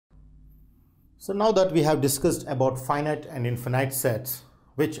So now that we have discussed about finite and infinite sets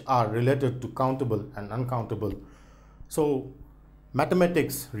which are related to countable and uncountable, so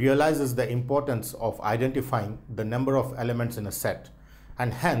mathematics realizes the importance of identifying the number of elements in a set,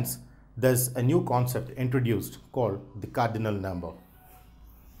 and hence there's a new concept introduced called the cardinal number.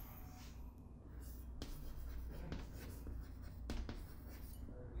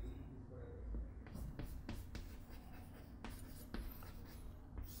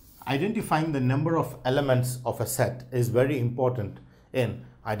 Identifying the number of elements of a set is very important in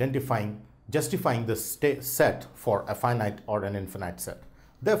justifying the set for a finite or an infinite set.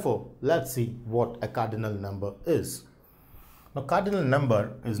 Therefore, let's see what a cardinal number is. Now, cardinal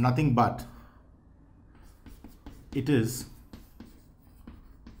number is nothing but it is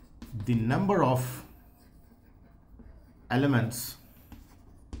the number of elements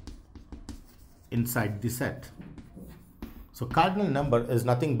inside the set. So cardinal number is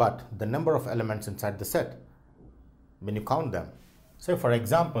nothing but the number of elements inside the set when you count them. Say for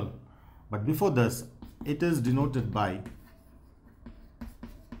example, but before this, it is denoted by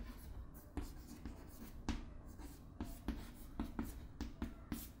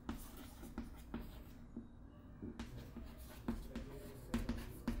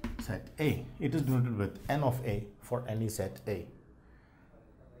set A. It is denoted with n of A for any set A.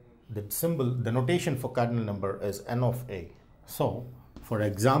 The notation for cardinal number is n of A. So, for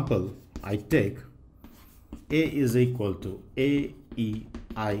example, I take A is equal to A, E,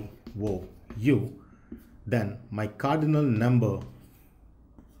 I, O, U. Then my cardinal number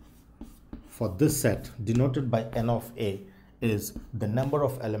for this set denoted by n of A is the number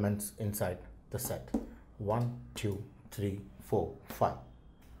of elements inside the set. 1, 2, 3, 4, 5.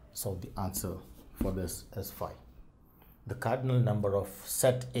 So the answer for this is 5. The cardinal number of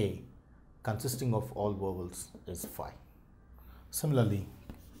set A consisting of all vowels is 5. Similarly,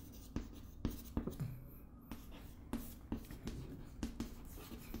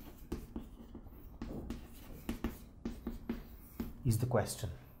 is the question.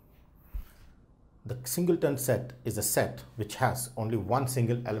 The singleton set is a set which has only one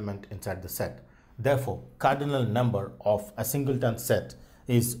single element inside the set. Therefore, cardinal number of a singleton set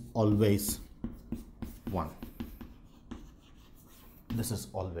is always 1. This is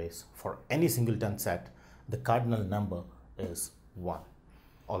always for any singleton set, the cardinal number is 1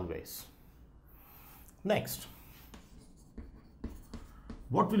 always. Next,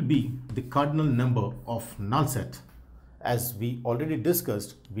 what will be the cardinal number of null set? As we already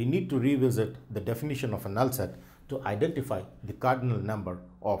discussed, we need to revisit the definition of a null set to identify the cardinal number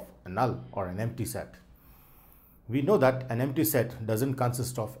of a null or an empty set. We know that an empty set doesn't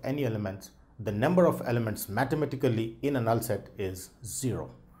consist of any elements. The number of elements mathematically in a null set is 0.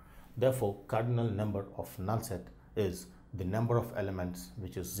 Therefore, cardinal number of null set is the number of elements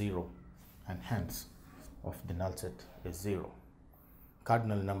which is 0, and hence of the null set is 0.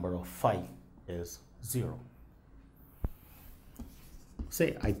 Cardinal number of 5 is 0.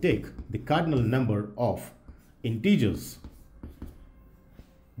 Say I take the cardinal number of integers.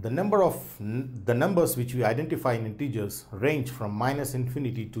 The numbers which we identify in integers range from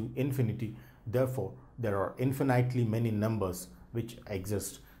 -infinity to infinity. Therefore, there are infinitely many numbers which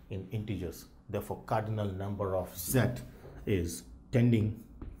exist in integers. Therefore, cardinal number of z is tending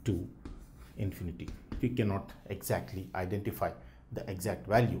to infinity. We cannot exactly identify the exact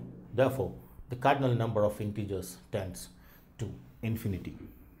value. Therefore, the cardinal number of integers tends to infinity.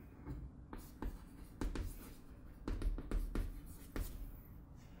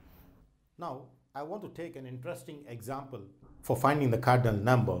 Now, I want to take an interesting example for finding the cardinal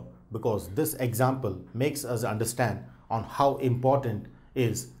number, because this example makes us understand on how important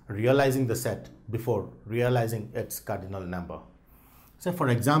is realizing the set before realizing its cardinal number. So for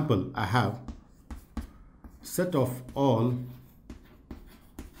example, I have set of all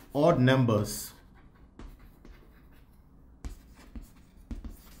odd numbers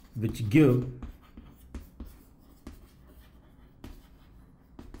which give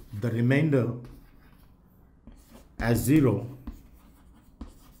the remainder as 0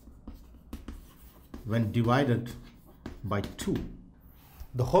 when divided by 2.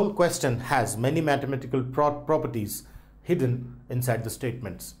 The whole question has many mathematical properties hidden inside the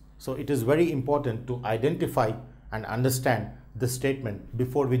statements. So it is very important to identify and understand this statement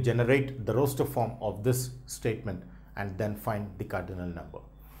before we generate the roster form of this statement and then find the cardinal number.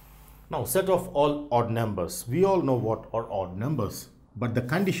 Now, set of all odd numbers. We all know what are odd numbers, but the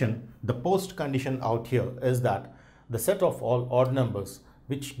condition, the post condition out here is that the set of all odd numbers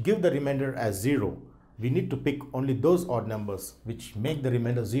which give the remainder as 0, we need to pick only those odd numbers which make the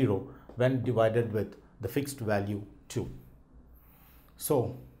remainder 0 when divided with the fixed value 2.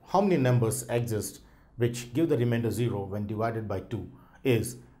 So how many numbers exist which give the remainder 0 when divided by 2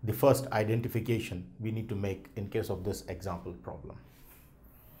 is the first identification we need to make in case of this example problem.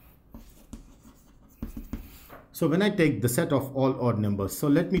 So when I take the set of all odd numbers, so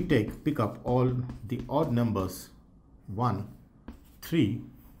let me pick up all the odd numbers 1, 3,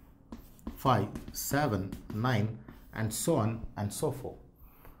 5, 7, 9 and so on and so forth.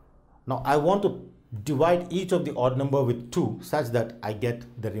 Now I want to divide each of the odd number with 2 such that I get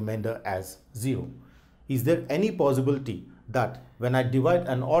the remainder as 0. Is there any possibility that when I divide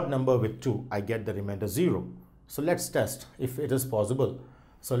an odd number with 2 I get the remainder 0? So let's test if it is possible.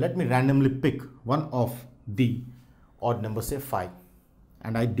 So let me randomly pick one of the odd number, say 5,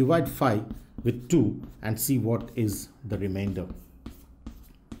 and I divide 5 with 2 and see what is the remainder.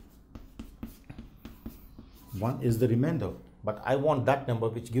 1 is the remainder, but I want that number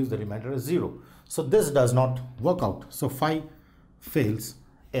which gives the remainder as 0. So this does not work out. So 5 fails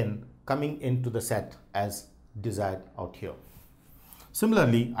in coming into the set as desired out here.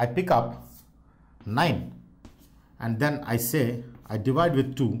 Similarly, I pick up 9 and then I say I divide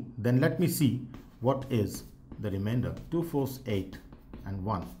with 2, then let me see what is the remainder. 2 4s 8 and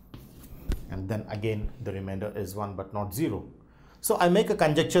 1, and then again the remainder is 1 but not 0. So I make a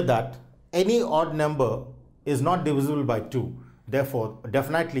conjecture that any odd number is not divisible by 2, therefore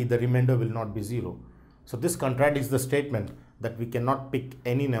definitely the remainder will not be 0. So this contradicts the statement that we cannot pick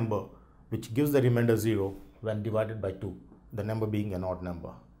any number which gives the remainder 0 when divided by 2, the number being an odd number.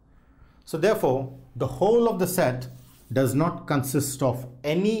 So therefore the whole of the set does not consist of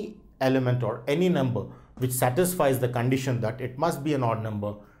any element or any number which satisfies the condition that it must be an odd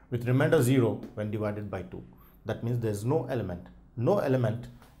number with remainder 0 when divided by 2. That means there is no element. No element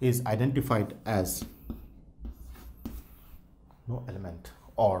is identified as no element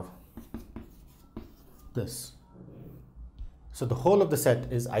or this. So the whole of the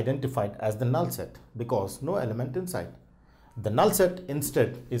set is identified as the null set because no element inside. The null set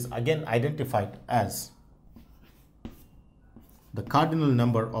instead is again identified as the cardinal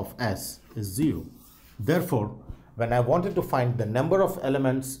number of S is 0. Therefore, when I wanted to find the number of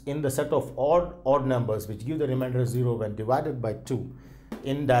elements in the set of odd numbers which give the remainder 0 when divided by 2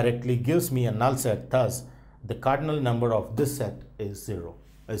 indirectly gives me a null set. Thus, the cardinal number of this set is 0,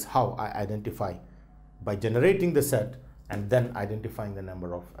 is how I identify by generating the set and then identifying the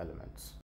number of elements.